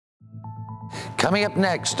Coming up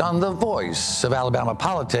next on The Voice of Alabama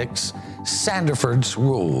Politics, Sandiford's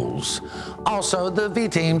rules. Also, the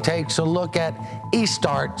V-Team takes a look at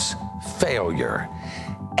Eastart's failure.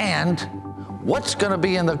 And what's going to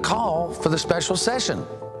be in the call for the special session?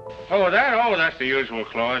 Oh, that's the usual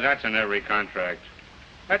clause. That's in every contract.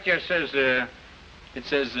 That just says, if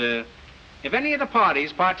any of the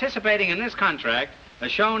parties participating in this contract are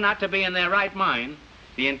shown not to be in their right mind,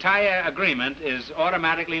 the entire agreement is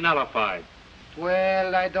automatically nullified.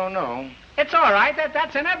 Well, I don't know. It's all right.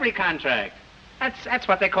 That's in every contract. That's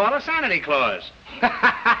what they call a sanity clause.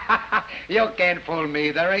 You can't fool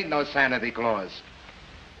me. There ain't no sanity clause.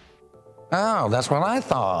 Oh, that's what I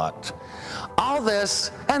thought. All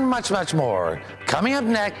this and much, much more coming up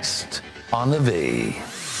next on The V.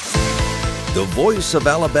 The Voice of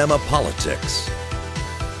Alabama Politics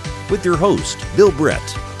with your host, Bill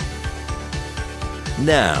Brett.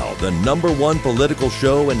 Now, the #1 political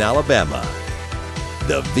show in Alabama,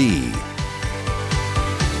 The V.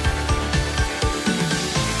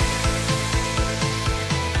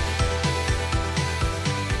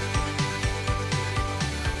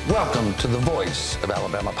 Welcome to The Voice of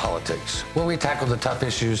Alabama Politics, where we tackle the tough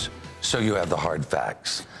issues so you have the hard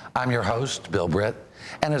facts. I'm your host, Bill Britt,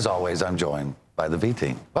 and as always, I'm joined by the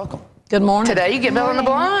V-Team. Welcome. Good morning. Today you get Bill and the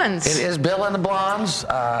Blondes. It is Bill and the Blondes.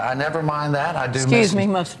 I never mind that. I do. Excuse me,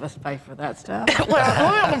 most of us pay for that stuff.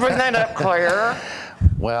 Well, we'll bring that up, Claire.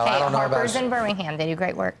 Well, hey, I don't know Harper's about... in Birmingham. They do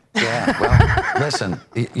great work. Yeah, well, listen,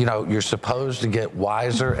 you know, you're supposed to get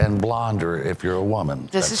wiser and blonder if you're a woman.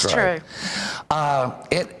 This is right. true.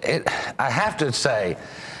 I have to say,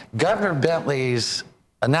 Governor Bentley's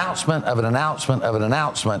announcement of an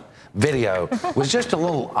announcement video was just a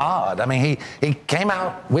little odd. I mean, he came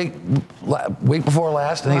out week before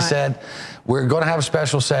last and he said, we're going to have a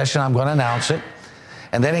special session. I'm going to announce it.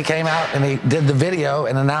 And then he came out and he did the video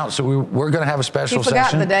and announced that we're going to have a special session. He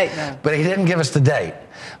forgot the date, though. But he didn't give us the date.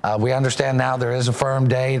 We understand now there is a firm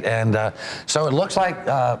date. And so it looks like,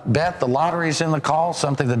 Beth, the lottery's in the call,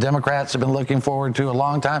 something the Democrats have been looking forward to a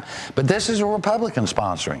long time. But this is a Republican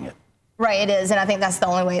sponsoring it. Right, it is, and I think that's the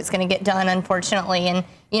only way it's going to get done, unfortunately. And,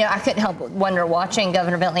 you know, I couldn't help but wonder, watching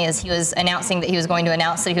Governor Bentley as he was announcing that he was going to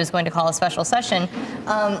announce that he was going to call a special session,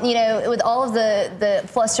 you know, with all of the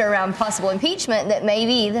fluster around possible impeachment, that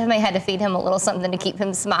maybe they may have to feed him a little something to keep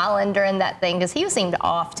him smiling during that thing, because he seemed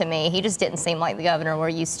off to me. He just didn't seem like the governor we're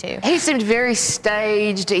used to. He seemed very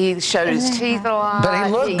staged. He showed his teeth a lot. But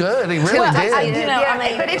he looked good. He really did. You know, Yeah, I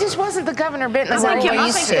mean, but it just wasn't the Governor Bentley we're I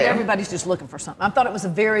used think to. that everybody's just looking for something. I thought it was a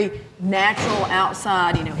very natural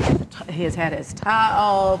outside. You know, he has had his tie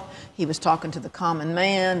off. He was talking to the common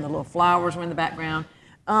man. The little flowers were in the background.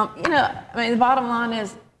 You know, I mean, the bottom line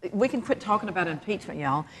is, we can quit talking about impeachment,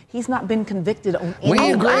 y'all. He's not been convicted on anything.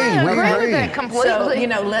 We agree. I We agree with agree. that completely. So, you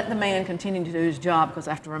know, let the man continue to do his job, because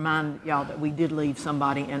I have to remind y'all that we did leave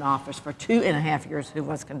somebody in office for 2.5 years who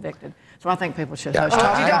was convicted. So I think people should hush.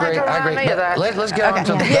 I agree. But Let's get on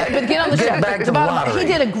to But get on the get back to the bottom line. lottery. He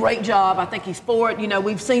did a great job. I think he's for it. You know,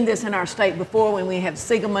 we've seen this in our state before when we had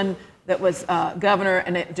Siegelman that was governor,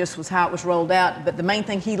 and it just was how it was rolled out. But the main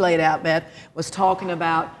thing he laid out, Beth, was talking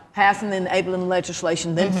about passing the enabling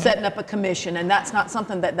legislation, then setting up a commission, and that's not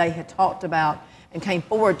something that they had talked about and came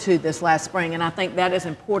forward to this last spring. And I think that is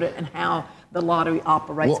important in how the lottery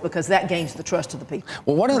operates, because that gains the trust of the people.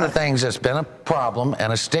 Well, one of the things that's been a problem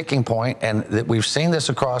and a sticking point, and that we've seen this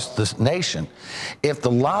across this nation, if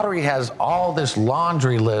the lottery has all this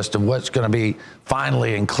laundry list of what's going to be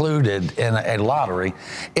finally included in a lottery,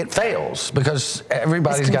 it fails, because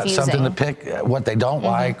everybody's got something to pick what they don't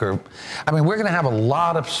like. Or, I mean, we're going to have a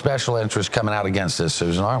lot of special interests coming out against this,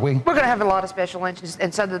 Susan, aren't we? We're going to have a lot of special interests,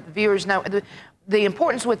 and so that the viewers know the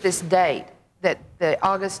importance with this date, that the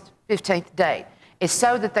August 15th date, is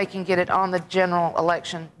so that they can get it on the general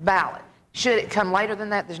election ballot. Should it come later than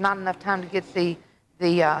that, there's not enough time to get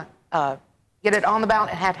get it on the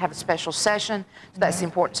ballot. It had to have a special session. So that's the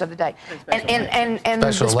importance of the date. And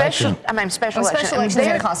Special election. Special election is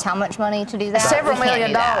going to cost how much money to do that? Several We can't million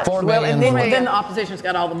do that. dollars. $4 Well, million. and then the opposition's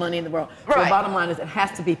got all the money in the world. So Right. the bottom line is, it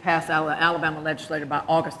has to be passed out of the Alabama legislature by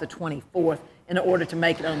August the 24th in order to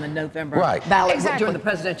make it on the November ballot during the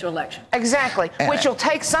presidential election. Exactly, which will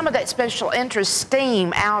take some of that special interest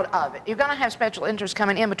steam out of it. You're going to have special interest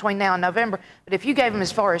coming in between now and November, but if you gave them as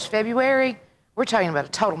far as February, we're talking about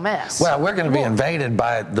a total mess. Well, we're going to be invaded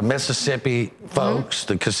by the Mississippi folks,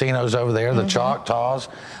 the casinos over there, the Choctaws,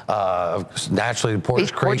 Naturally,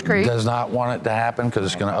 Porch Creek does not want it to happen because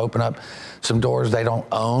it's going to open up some doors they don't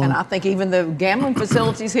own. And I think even the gambling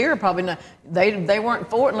facilities here probably not, they weren't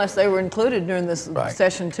for it unless they were included during this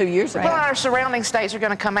session 2 years ago. Well, our surrounding states are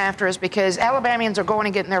going to come after us because Alabamians are going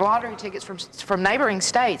and getting their lottery tickets from neighboring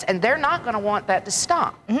states, and they're not going to want that to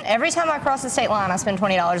stop. Every time I cross the state line, I spend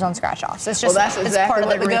 $20 on scratch-offs. It's just that's exactly it's part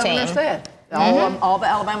what of the the routine. governor said. All the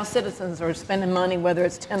Alabama citizens are spending money, whether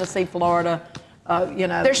it's Tennessee, Florida,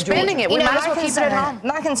 they're spending it. We might as well keep it at home.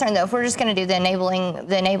 My concern, though, if we're just going to do the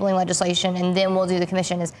enabling legislation and then we'll do the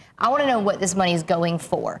commission, is I want to know what this money is going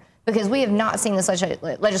for, because we have not seen this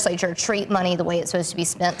legislature treat money the way it's supposed to be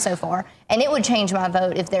spent so far. And it would change my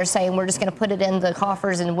vote if they're saying we're just going to put it in the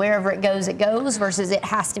coffers and wherever it goes, versus it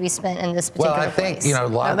has to be spent in this particular place. Well, I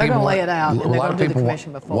think a lot of they're people going to lay it out. A lot of people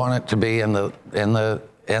want it to be in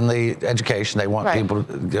the education. They want people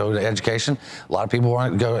to go to education. A lot of people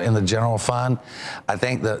want it to go in the general fund. I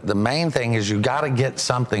think the main thing is you got to get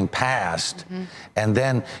something passed, and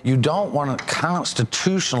then you don't want to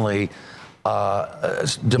constitutionally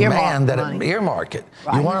demand earmark it.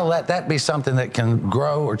 Right. You want to let that be something that can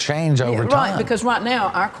grow or change over time. Right, because right now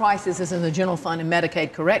our crisis is in the general fund and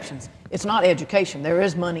Medicaid corrections. It's not education. There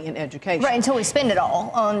is money in education. Right, until we spend it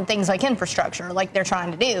all on things like infrastructure, like they're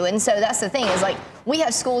trying to do. And so that's the thing, is like we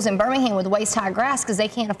have schools in Birmingham with waist-high grass because they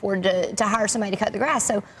can't afford to hire somebody to cut the grass.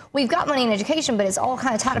 So we've got money in education, but it's all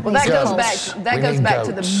kind of tied up. Well, that goes back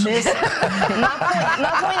to the miss.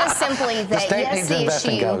 My point is simply that yes, the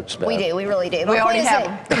issue we really do. We already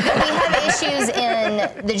have. We have issues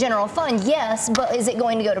in the general fund, yes, but is it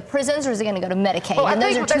going to go to prisons or is it going to go to Medicaid? Well, and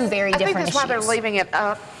those are two very different issues. I think that's why they're leaving it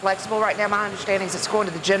flexible right now. My understanding is it's going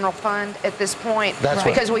to the general fund at this point. That's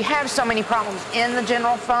because we have so many problems in the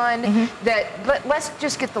general fund that let's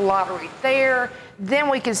just get the lottery there.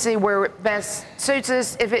 Then we can see where it best suits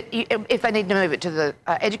us. If they need to move it to the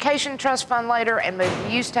education trust fund later and move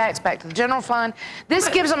the use tax back to the general fund, this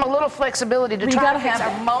gives them a little flexibility to try to fix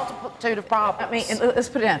a multitude of problems. I mean, let's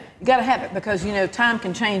put it down. You got to have it because time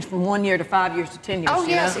can change from 1 year to 5 years to 10 years. Oh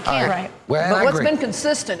yes, it can. Right. Well, but what's been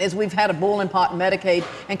consistent is we've had a boiling pot in Medicaid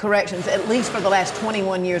and corrections at least for the last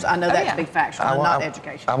 21 years. I know that's big factual, not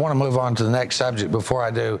education. I want to move on to the next subject. Before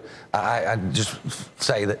I do, I just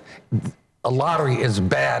say that a lottery is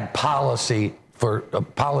bad policy for a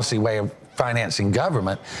policy way of financing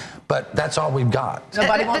government, but that's all we've got.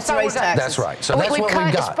 Nobody wants to raise taxes. That's right. So that's what we've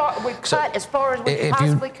got. We've cut as far as we can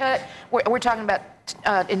possibly cut. We're talking about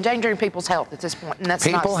endangering people's health at this point, and that's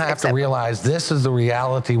people have to realize this is the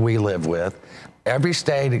reality we live with. Every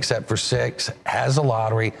state except for 6 has a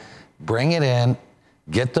lottery. Bring it in,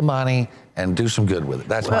 get the money, and do some good with it.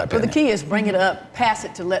 That's my opinion. But the key is bring it up, pass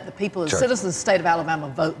it to let the people, the citizens of the state of Alabama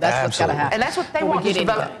vote. That's what's got to happen. And that's what they want to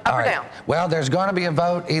vote, up or down. Well, there's going to be a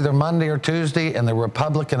vote either Monday or Tuesday in the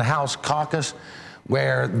Republican House caucus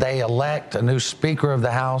where they elect a new Speaker of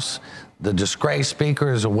the House. The disgraced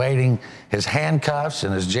Speaker is awaiting his handcuffs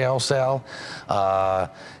in his jail cell.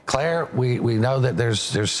 Claire, we know that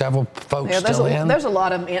there's several folks still in. There's a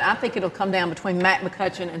lot of them. I think it'll come down between Matt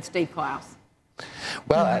McCutcheon and Steve Klaus.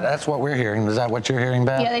 Well, that's what we're hearing. Is that what you're hearing,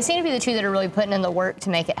 Beth? Yeah, they seem to be the two that are really putting in the work to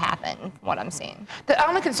make it happen, from what I'm seeing. The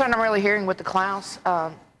only concern I'm really hearing with the Klaus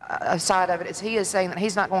side of it is he is saying that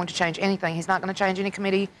he's not going to change anything. He's not going to change any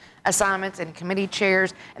committee assignments and committee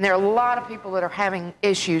chairs. And there are a lot of people that are having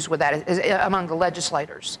issues with that among the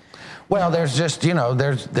legislators. Well, there's just,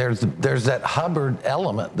 there's that Hubbard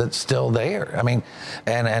element that's still there. I mean,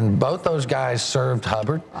 and both those guys served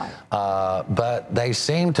Hubbard, but they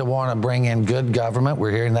seem to want to bring in good government.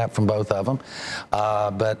 We're hearing that from both of them.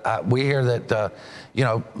 But we hear that,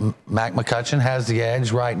 Mac McCutcheon has the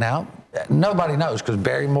edge right now. Nobody knows because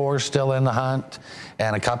Barry Moore's still in the hunt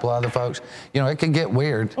and a couple other folks. It could get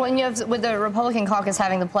weird. Well, and with the Republican caucus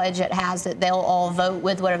having the pledge it has that they'll all vote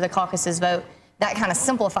with whatever the caucuses vote, that kind of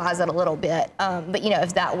simplifies it a little bit. But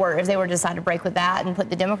if they were to decide to break with that and put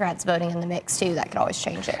the Democrats voting in the mix too, that could always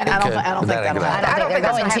change it. And I don't think that'll happen. I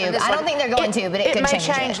don't think they're going to, but it could change it. It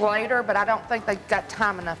may change later, but I don't think they've got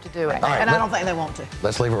time enough to do it. Right. And I don't think they want to.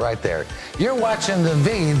 Let's leave it right there. You're watching the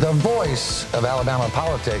voice of Alabama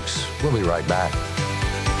politics. We'll be right back.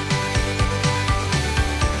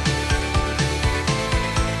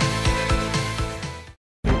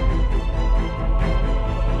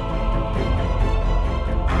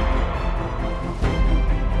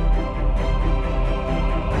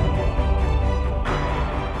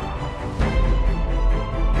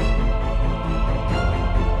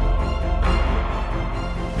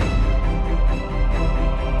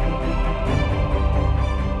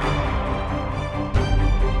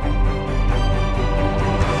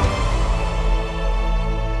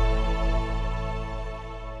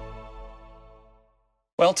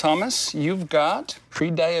 Well, Thomas, you've got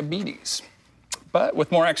pre-diabetes. But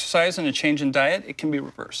with more exercise and a change in diet, it can be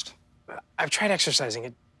reversed. I've tried exercising.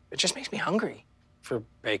 It just makes me hungry for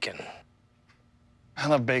bacon. I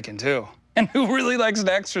love bacon, too. And who really likes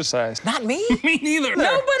to exercise? Not me. Me neither.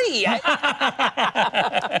 Nobody.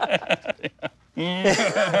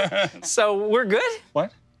 So we're good?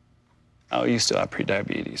 What? Oh, you still have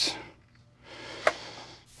pre-diabetes.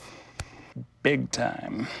 Big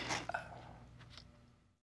time.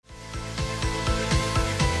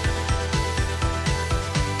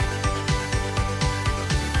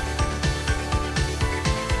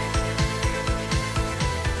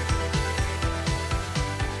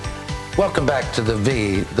 Welcome back to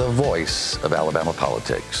the voice of Alabama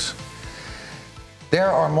politics. There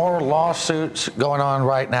are more lawsuits going on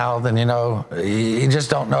right now than you know. You just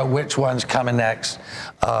don't know which one's coming next.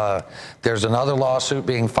 There's another lawsuit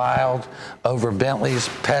being filed over Bentley's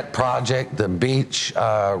pet project, the beach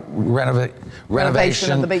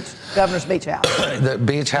renovation of the beach, Governor's Beach House. The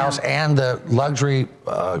beach house and the luxury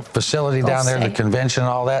facility down there, the convention and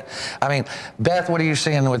all that. I mean, Beth, what are you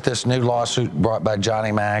seeing with this new lawsuit brought by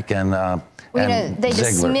Johnny Mack and well, you know, they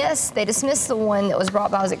Ziegler? dismissed the one that was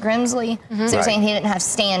brought by, was it Grimsley? So they're saying he didn't have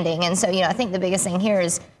standing. And so, you know, I think the biggest thing here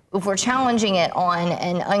is if we're challenging it on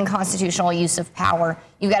an unconstitutional use of power,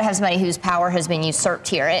 you've got to have somebody whose power has been usurped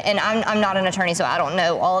here. And I'm not an attorney, so I don't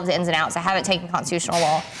know all of the ins and outs. I haven't taken constitutional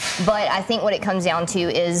law. But I think what it comes down to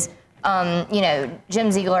is, you know,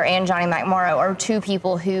 Jim Ziegler and Johnny McMorrow are two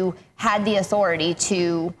people who had the authority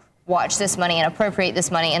to watch this money and appropriate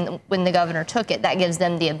this money, and when the governor took it, that gives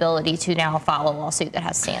them the ability to now file a lawsuit that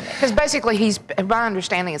has standing. Because basically, my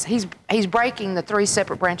understanding is he's breaking the three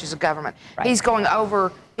separate branches of government. Right. He's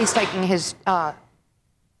taking his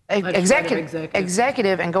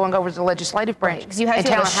executive and going over to the legislative branch. Because you have to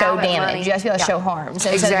be able to show damage. You have to be able to show harm.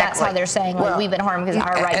 So that's how they're saying, well, we've been harmed because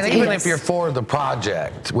our rights. And even if you're for the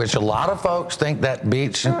project, which a lot of folks think that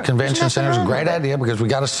beach convention center is a great idea because we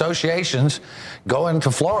got associations going to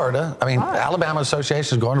Florida. I mean, Alabama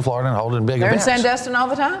associations going to Florida and holding big events. They're in Sandestin all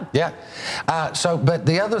the time. Yeah. But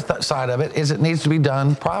the other side of it is it needs to be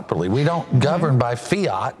done properly. We don't govern by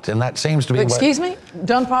fiat, and that seems to be Excuse me?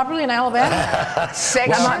 Done properly in Alabama?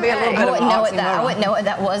 Section That might be a little bit of an oxymoron. I wouldn't know what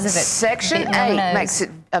that was if it. Section 8 makes it,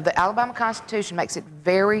 of the Alabama Constitution makes it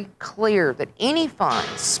very clear that any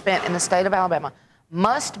funds spent in the state of Alabama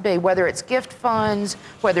must be, whether it's gift funds,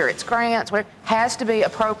 whether it's grants, whatever, has to be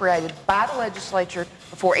appropriated by the legislature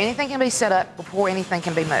before anything can be set up, before anything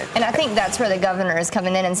can be moved. And I think that's where the governor is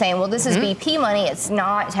coming in and saying, well, this is BP money. It's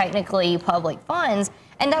not technically public funds.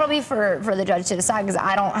 And that'll be for the judge to decide, because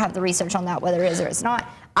I don't have the research on that, whether it is or it's not.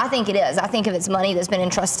 I think it is. I think if it's money that's been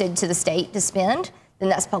entrusted to the state to spend, then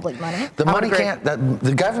that's public money. The money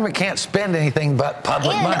the government can't spend anything but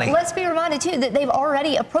public money. Let's be reminded, too, that they've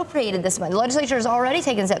already appropriated this money. The legislature has already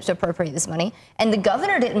taken steps to appropriate this money, and the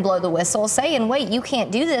governor didn't blow the whistle saying, wait, you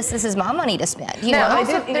can't do this. This is my money to spend. They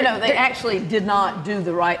actually did not do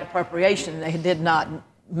the right appropriation. They did not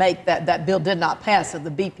make that bill did not pass, so the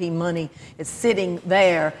BP money is sitting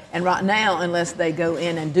there, and right now, unless they go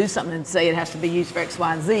in and do something and say it has to be used for X,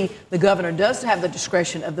 Y, and Z, the governor does have the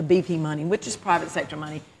discretion of the BP money, which is private sector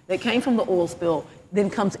money, that came from the oil spill, then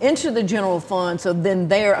comes into the general fund, so then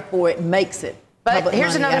therefore it makes it public money. But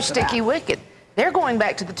here's another sticky wicket. They're going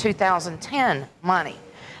back to the 2010 money.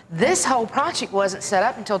 This whole project wasn't set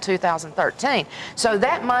up until 2013, so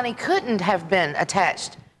that money couldn't have been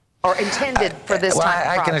attached or intended for this type of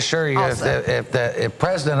project. I can assure you, if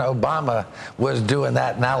President Obama was doing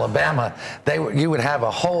that in Alabama, you would have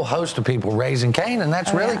a whole host of people raising Cain, and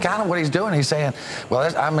that's really kind of what he's doing. He's saying,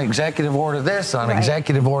 well, I'm executive order this, I'm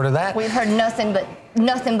executive order that. We've heard nothing but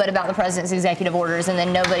about the president's executive orders, and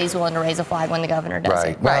then nobody's willing to raise a flag when the governor does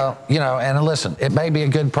it. Well, you know, and listen, it may be a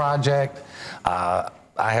good project.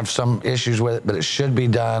 I have some issues with it, but it should be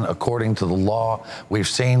done according to the law. We've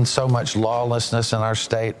seen so much lawlessness in our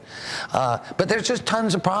state. But there's just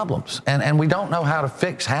tons of problems, and we don't know how to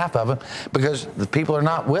fix half of them because the people are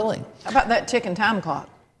not willing. How about that ticking time clock?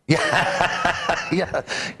 Yeah,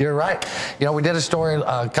 you're right. You know, we did a story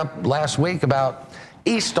last week about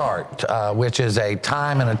eStart, which is a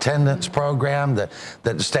time and attendance program that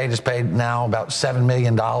the state has paid now about $7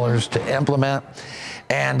 million to implement.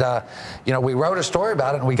 And, you know, we wrote a story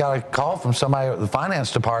about it, and we got a call from somebody at the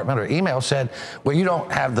finance department or email said, well, you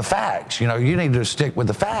don't have the facts. You know, you need to stick with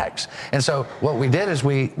the facts. And so what we did is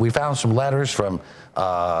we found some letters from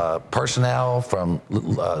personnel, from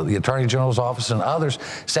the Attorney General's office and others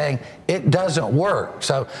saying it doesn't work.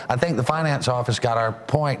 So I think the finance office got our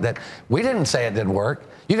point that we didn't say it didn't work.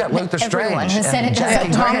 You got Luther Everyone Strange has said and it Jackie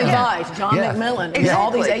doesn't work. Tommy Graham. Vice, John Yeah. McMillan, Exactly.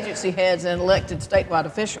 all these agency heads and elected statewide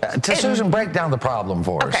officials. Susan, break down the problem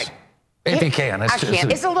for us. Okay. If you can. I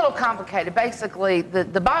can. It's a little complicated. Basically,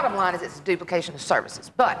 the bottom line is it's a duplication of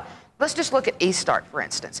services. But let's just look at eStart, for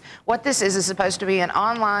instance. What this is supposed to be an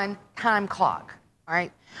online time clock, all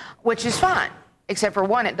right? Which is fine, except for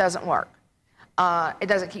one, it doesn't work. It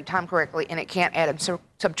doesn't keep time correctly, and it can't add and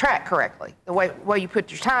subtract correctly. The way you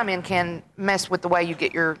put your time in can mess with the way you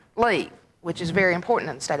get your leave, which is very important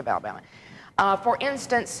in the state of Alabama. For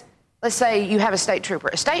instance, let's say you have a state trooper.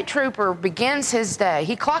 A state trooper begins his day.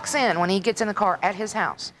 He clocks in when he gets in the car at his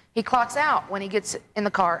house. He clocks out when he gets in the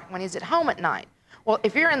car when he's at home at night. Well,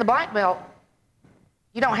 if you're in the black belt,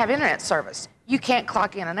 you don't have internet service. You can't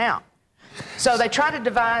clock in and out. So they tried to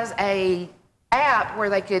devise a app where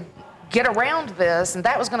they could get around this, and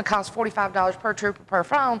that was going to cost $45 per trooper per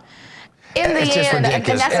phone. In the end, and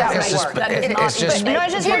that's how it works. But no, I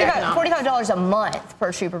just heard about $45 a month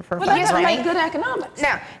per trooper per phone. Well, that's right? make good economics.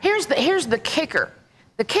 Now, here's the kicker.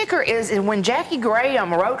 The kicker is when Jackie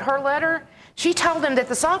Graham wrote her letter, she told them that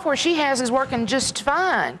the software she has is working just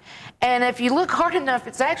fine. And if you look hard enough,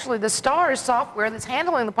 it's actually the STARS software that's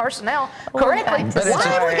handling the personnel correctly. Why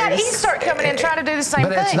have we got eStart coming in trying to do the same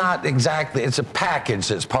thing? But it's not exactly, it's a package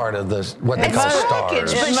that's part of this, what they It's call a package,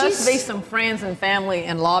 STARS. but There must she's- be some friends and family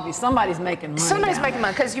and lobby. Somebody's making money. Somebody's down making there.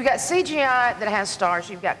 money because you've got CGI that has STARS.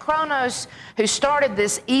 You've got Kronos, who started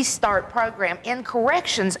this eStart program in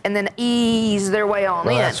corrections and then eased their way on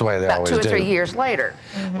Well, in that's the way they about always 2 or 3 do. years later.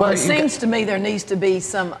 Well, it seems to me there needs to be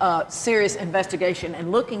some serious investigation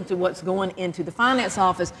and looking to what's going into the finance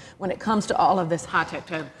office when it comes to all of this high-tech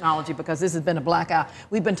technology, because this has been a black eye.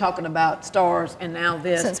 We've been talking about STARS and now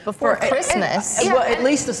this. Since before Christmas. Well, at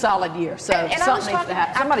least a solid year. So And I was something needs to talking-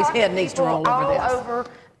 happen. I've Somebody's talked to head needs to people roll over this. all over,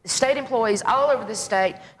 state employees all over the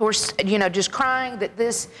state who are, just crying that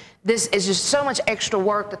this is just so much extra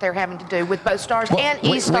work that they're having to do with both STARS and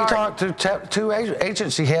we eStart. talked to two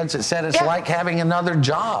agency heads that said it's Yeah. like having another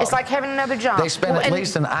job. It's like having another job. They spend Well, at and-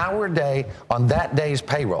 least an hour a day on that day's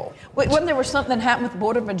payroll. Wait, wasn't there something that happened with the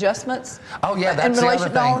Board of Adjustments? Oh, yeah, in that's the relation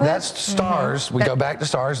other to all thing. that? That's STARS. We go back to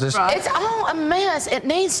STARS. This Right. It's all a mess. It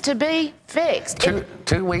needs to be fixed.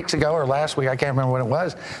 two weeks ago or last week, I can't remember when it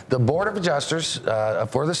was, the Board of Adjusters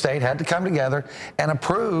for the state had to come together and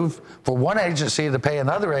approve for one agency to pay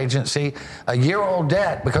another agency a year-old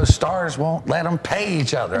debt because STARS won't let them pay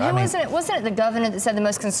each other. Wasn't it the governor that said the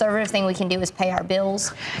most conservative thing we can do is pay our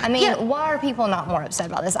bills? I mean, Yeah. why are people not more upset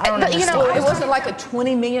about this? I don't But, understand. It wasn't like a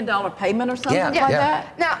 $20 million payment or something like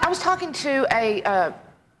that? Now, I was talking to a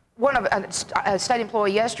state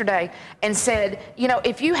employee yesterday and said,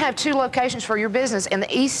 if you have 2 locations for your business and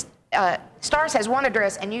the STARS has one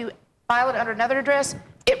address and you file it under another address,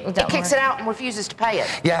 it kicks it out and refuses to pay it.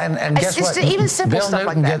 Yeah, and It's guess what? just even simple Bill stuff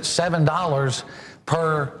Newton like that. gets $7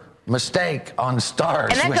 per mistake on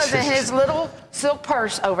STARS. And that which goes in is- his little silk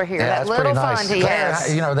purse over here, Yeah, that that's little pretty nice. fund he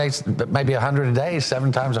has. They maybe 100 a day,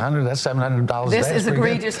 7 times 100. That's $700 a day. This That's is pretty good.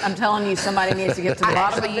 egregious. I'm telling you, somebody needs to get to the I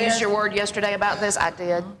bottom of actually this. used your word yesterday about this. I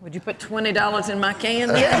did. Would you put $20 in my can?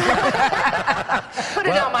 Put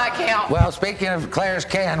it on my account. Well, speaking of Claire's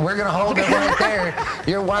can, we're going to hold it right there.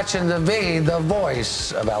 You're watching the V, the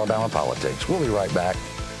voice of Alabama politics. We'll be right back.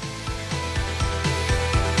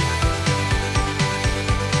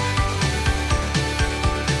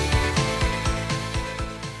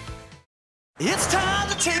 It's time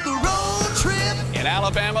to take a road trip. In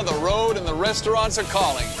Alabama, the road and the restaurants are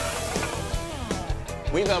calling.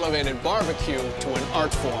 We've elevated barbecue to an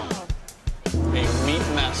art form, a meat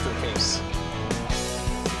masterpiece.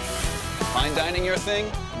 Fine dining your thing?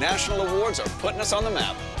 National awards are putting us on the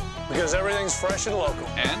map. Because everything's fresh and local.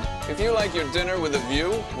 And if you like your dinner with a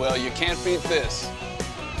view, well, you can't beat this.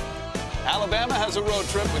 Alabama has a road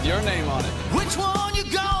trip with your name on it. Which one you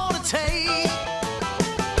gonna take?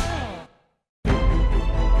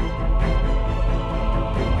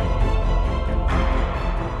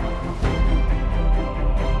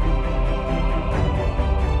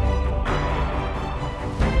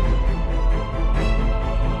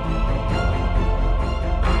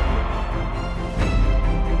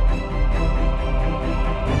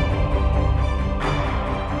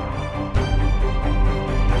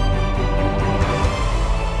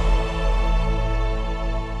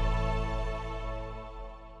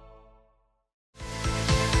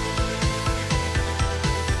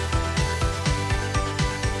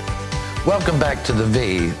 Welcome back to the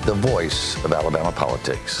V, the voice of Alabama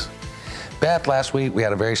politics. Beth, last week we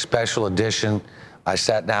had a very special edition I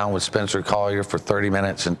sat down with Spencer Collier for 30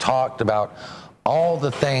 minutes and talked about all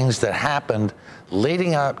the things that happened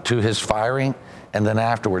leading up to his firing and then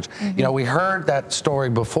afterwards. You know, we heard that story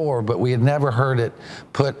before, but we had never heard it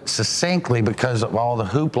put succinctly because of all the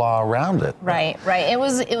hoopla around it. Right. It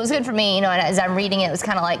was good for me, you know, and as I'm reading it, it was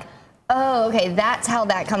kind of like, oh, okay, that's how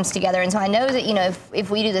that comes together. And so I know that, you know, if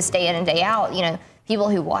we do this day in and day out, you know, people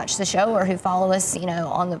who watch the show or who follow us, you know,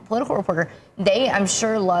 on the Political Reporter, they, I'm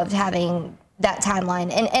sure, loved having that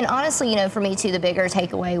timeline. And honestly, you know, for me too, the bigger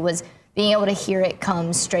takeaway was being able to hear it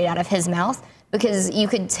come straight out of his mouth, because you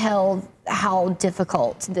could tell how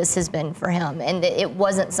difficult this has been for him, and that it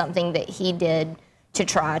wasn't something that he did to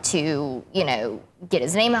try to, you know, get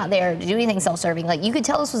his name out there, to do anything self-serving. Like, you could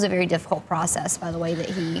tell this was a very difficult process by the way that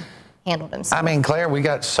he handled himself. I mean, Claire, we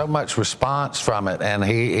got so much response from it, and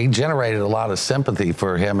he generated a lot of sympathy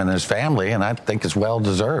for him and his family, and I think it's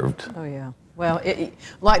well-deserved. Oh, yeah. Well,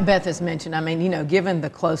 like Beth has mentioned, I mean, you know, given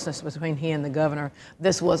the closeness between he and the governor,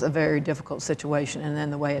 this was a very difficult situation, and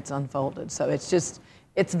then the way it's unfolded. So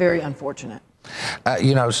it's very unfortunate.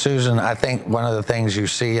 You know, Susan, I think one of the things you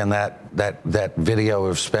see in that video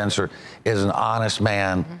of Spencer is an honest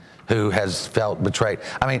man who has felt betrayed.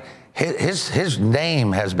 I mean, his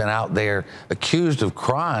name has been out there accused of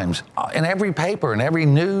crimes in every paper and every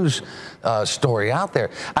news story out there.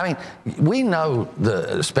 I mean, we know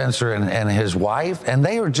Spencer and his wife, and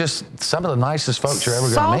they are just some of the nicest folks you're ever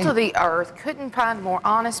going to meet. Salt of the earth. Couldn't find more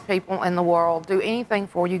honest people in the world. Do anything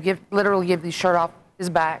for you. Literally give the shirt off his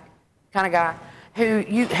back kind of guy.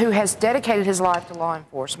 Who has dedicated his life to law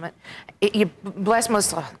enforcement. Bless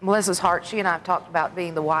Melissa's heart. She and I have talked about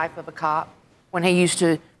being the wife of a cop when he used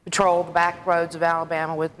to patrol the back roads of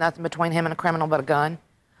Alabama with nothing between him and a criminal but a gun.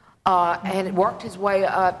 And worked his way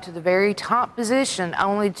up to the very top position,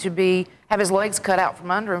 only to have his legs cut out from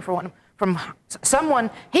under him from someone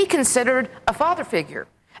he considered a father figure.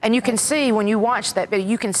 And you can see, when you watch that video,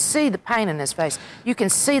 you can see the pain in his face. You can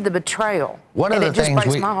see the betrayal. One of the things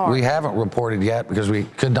we haven't reported yet, because we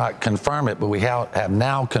could not confirm it, but we have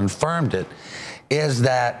now confirmed it, is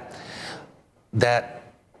that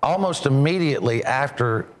almost immediately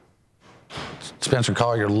after Spencer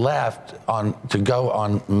Collier left to go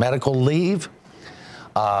on medical leave,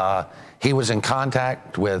 he was in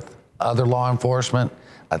contact with other law enforcement,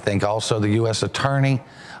 I think also the U.S. Attorney,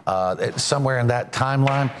 somewhere in that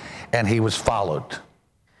timeline, and he was followed.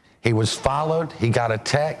 He was followed. He got a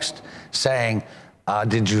text saying,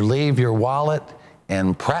 did you leave your wallet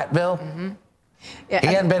in Prattville? Yeah, he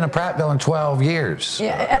hadn't been in Prattville in 12 years.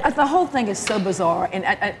 Yeah, the whole thing is so bizarre.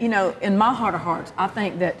 And, you know, in my heart of hearts, I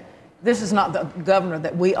think that this is not the governor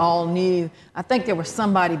that we all knew. I think there was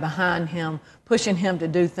somebody behind him pushing him to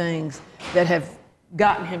do things that have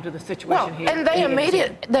gotten him to the situation here. And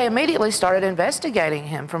they immediately started investigating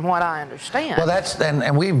him, from what I understand. Well,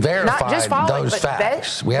 and we verified those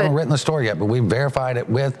facts. We haven't written the story yet, but we verified it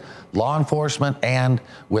with law enforcement and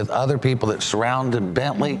with other people that surrounded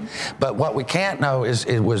Bentley. But what we can't know is,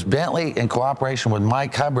 it was Bentley in cooperation with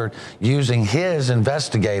Mike Hubbard using his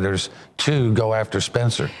investigators to go after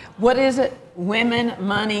Spencer. What is it? Women,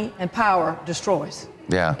 money, and power destroys.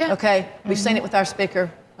 Yeah. Okay? We've seen it with our speaker.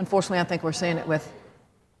 Unfortunately, I think we're seeing it with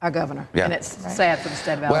our governor. Yeah. And it's sad for the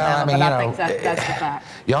state of Alabama, well, I mean, but I think that's the fact.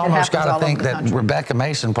 You almost got to think that Rebecca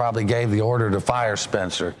Mason probably gave the order to fire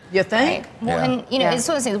Spencer. You think? Right. Well, and, you know, it's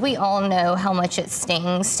one of those things, we all know how much it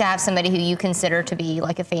stings to have somebody who you consider to be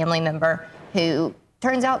like a family member who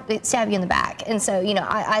turns out they stab you in the back. And so, you know,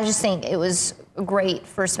 I just think it was great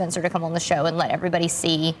for Spencer to come on the show and let everybody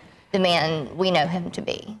see the man we know him to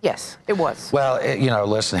be. Yes, it was. Well, you know,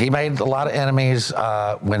 listen, he made a lot of enemies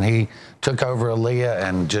when he took over Aaliyah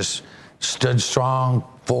and just stood strong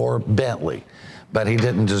for Bentley, but he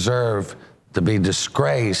didn't deserve to be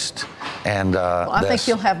disgraced. And well, I think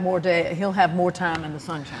he'll have more time in the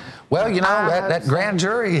sunshine. Well, you know, that grand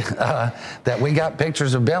jury that we got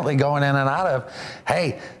pictures of Bentley going in and out of,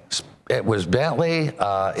 hey, it was Bentley,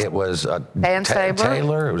 it was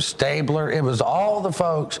Taylor, it was Stabler, it was all the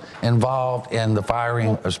folks involved in the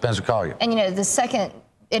firing of Spencer Collier. And you know, the second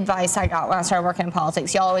advice I got when I started working in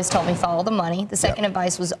politics, y'all always told me follow the money. The second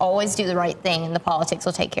advice was always do the right thing, and the politics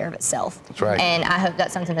will take care of itself. That's right. And I hope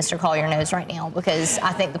that's something Mr. Collier knows right now, because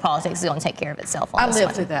I think the politics is going to take care of itself. I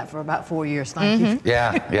lived through that for about 4 years. Thank you.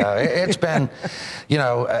 Yeah, it's been, you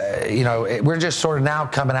know, we're just sort of now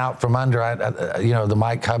coming out from under, you know, the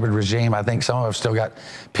Mike Hubbard regime. I think some of us still got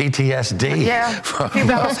PTSD. Yeah, a few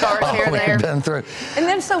battle scars here and there. Been through. And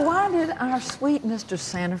then, so why did our sweet Mr.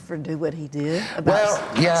 Sanford do what he did?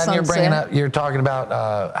 About yeah, and you're talking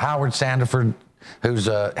about Howard Sanford who's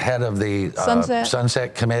head of the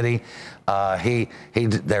Sunset Committee.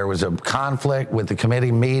 There was a conflict with the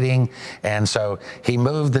committee meeting, and so he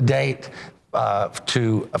moved the date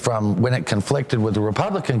from when it conflicted with the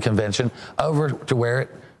Republican convention over to where it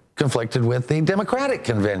conflicted with the Democratic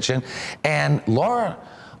convention. And Laura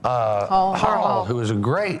Hall, who is a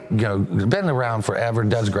great, been around forever,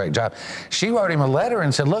 does a great job. She wrote him a letter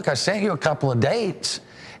and said, look, I sent you a couple of dates,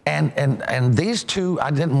 and these two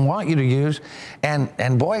I didn't want you to use.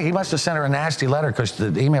 And boy, he must have sent her a nasty letter, because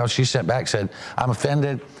the email she sent back said, I'm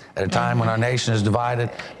offended at a time when our nation is divided.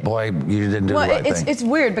 Boy, you didn't do the right thing. It's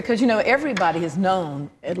weird because, everybody has known,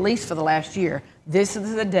 at least for the last year, this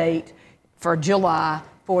is the date for July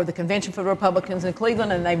for the convention for the Republicans in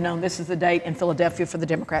Cleveland, and they've known this is the date in Philadelphia for the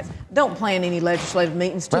Democrats. Don't plan any legislative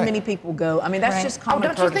meetings. Too many people go. I mean, that's just common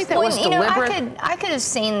courtesy. Don't you think that was deliberate? I could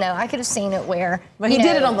have seen it where. But he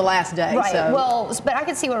did it on the last day. Right. So. Well, but I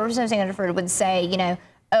could see what Representative Sandiford would say,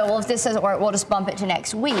 oh, well, if this doesn't work, we'll just bump it to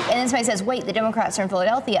next week. And then somebody says, wait, the Democrats are in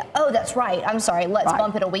Philadelphia. Oh, that's right. I'm sorry. Let's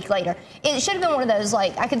bump it a week later. It should have been one of those,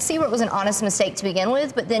 I could see where it was an honest mistake to begin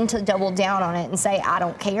with, but then to double down on it and say, I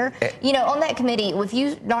don't care. On that committee, if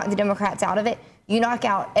you knock the Democrats out of it, you knock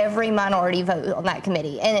out every minority vote on that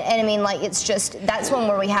committee. And I mean, it's just, that's one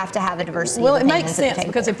where we have to have a diversity of opinions. Well, it makes sense,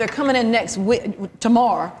 because if they're coming in next week,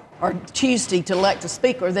 tomorrow, or Tuesday to elect a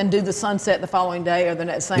speaker, then do the sunset the following day or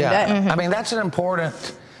the same day. I mean, that's an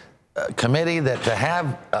important committee that to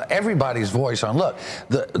have everybody's voice on. Look,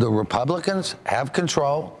 the Republicans have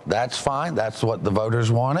control. That's fine. That's what the voters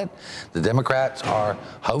wanted. The Democrats are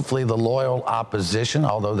hopefully the loyal opposition,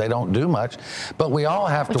 although they don't do much. But we all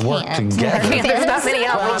have to work together. There's not many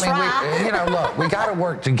outlets. Look, we got to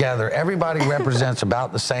work together. Everybody represents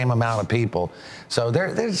about the same amount of people. So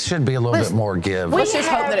there should be a little bit more give. Let's just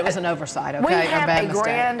hope that it was an oversight, okay? We have a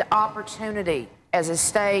grand opportunity as a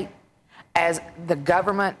state, as the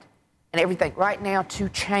government, and everything right now to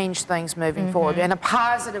change things moving forward in a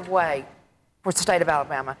positive way for the state of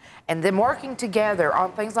Alabama. And then working together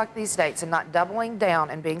on things like these dates and not doubling down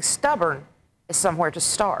and being stubborn is somewhere to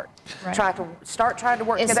start. Right. Trying to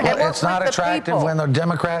work together. It's not attractive when the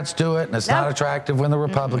Democrats do it, and it's not attractive when the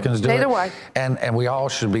Republicans do it. Neither way. And we all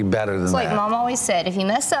should be better than that. It's like Mom always said, if you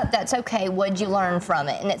mess up, that's okay. What'd you learn from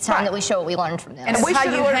it? And it's time that we show what we learned from this. And it's how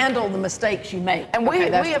you handle the mistakes you make. And we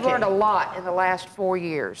have learned a lot in the last 4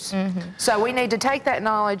 years. So we need to take that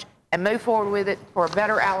knowledge and move forward with it for a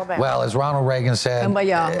better Alabama. Well, as Ronald Reagan said,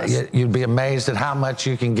 you'd be amazed at how much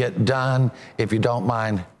you can get done if you don't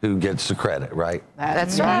mind who gets the credit, right?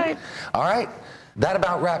 That's right. All right. That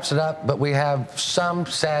about wraps it up, but we have some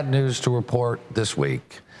sad news to report this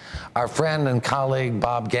week. Our friend and colleague,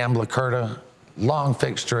 Bob Gamble-Curta, long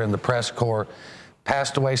fixture in the press corps,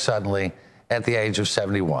 passed away suddenly at the age of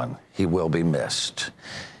 71. He will be missed.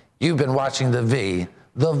 You've been watching the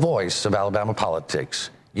voice of Alabama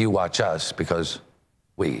politics. You watch us because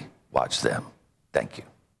we watch them. Thank you.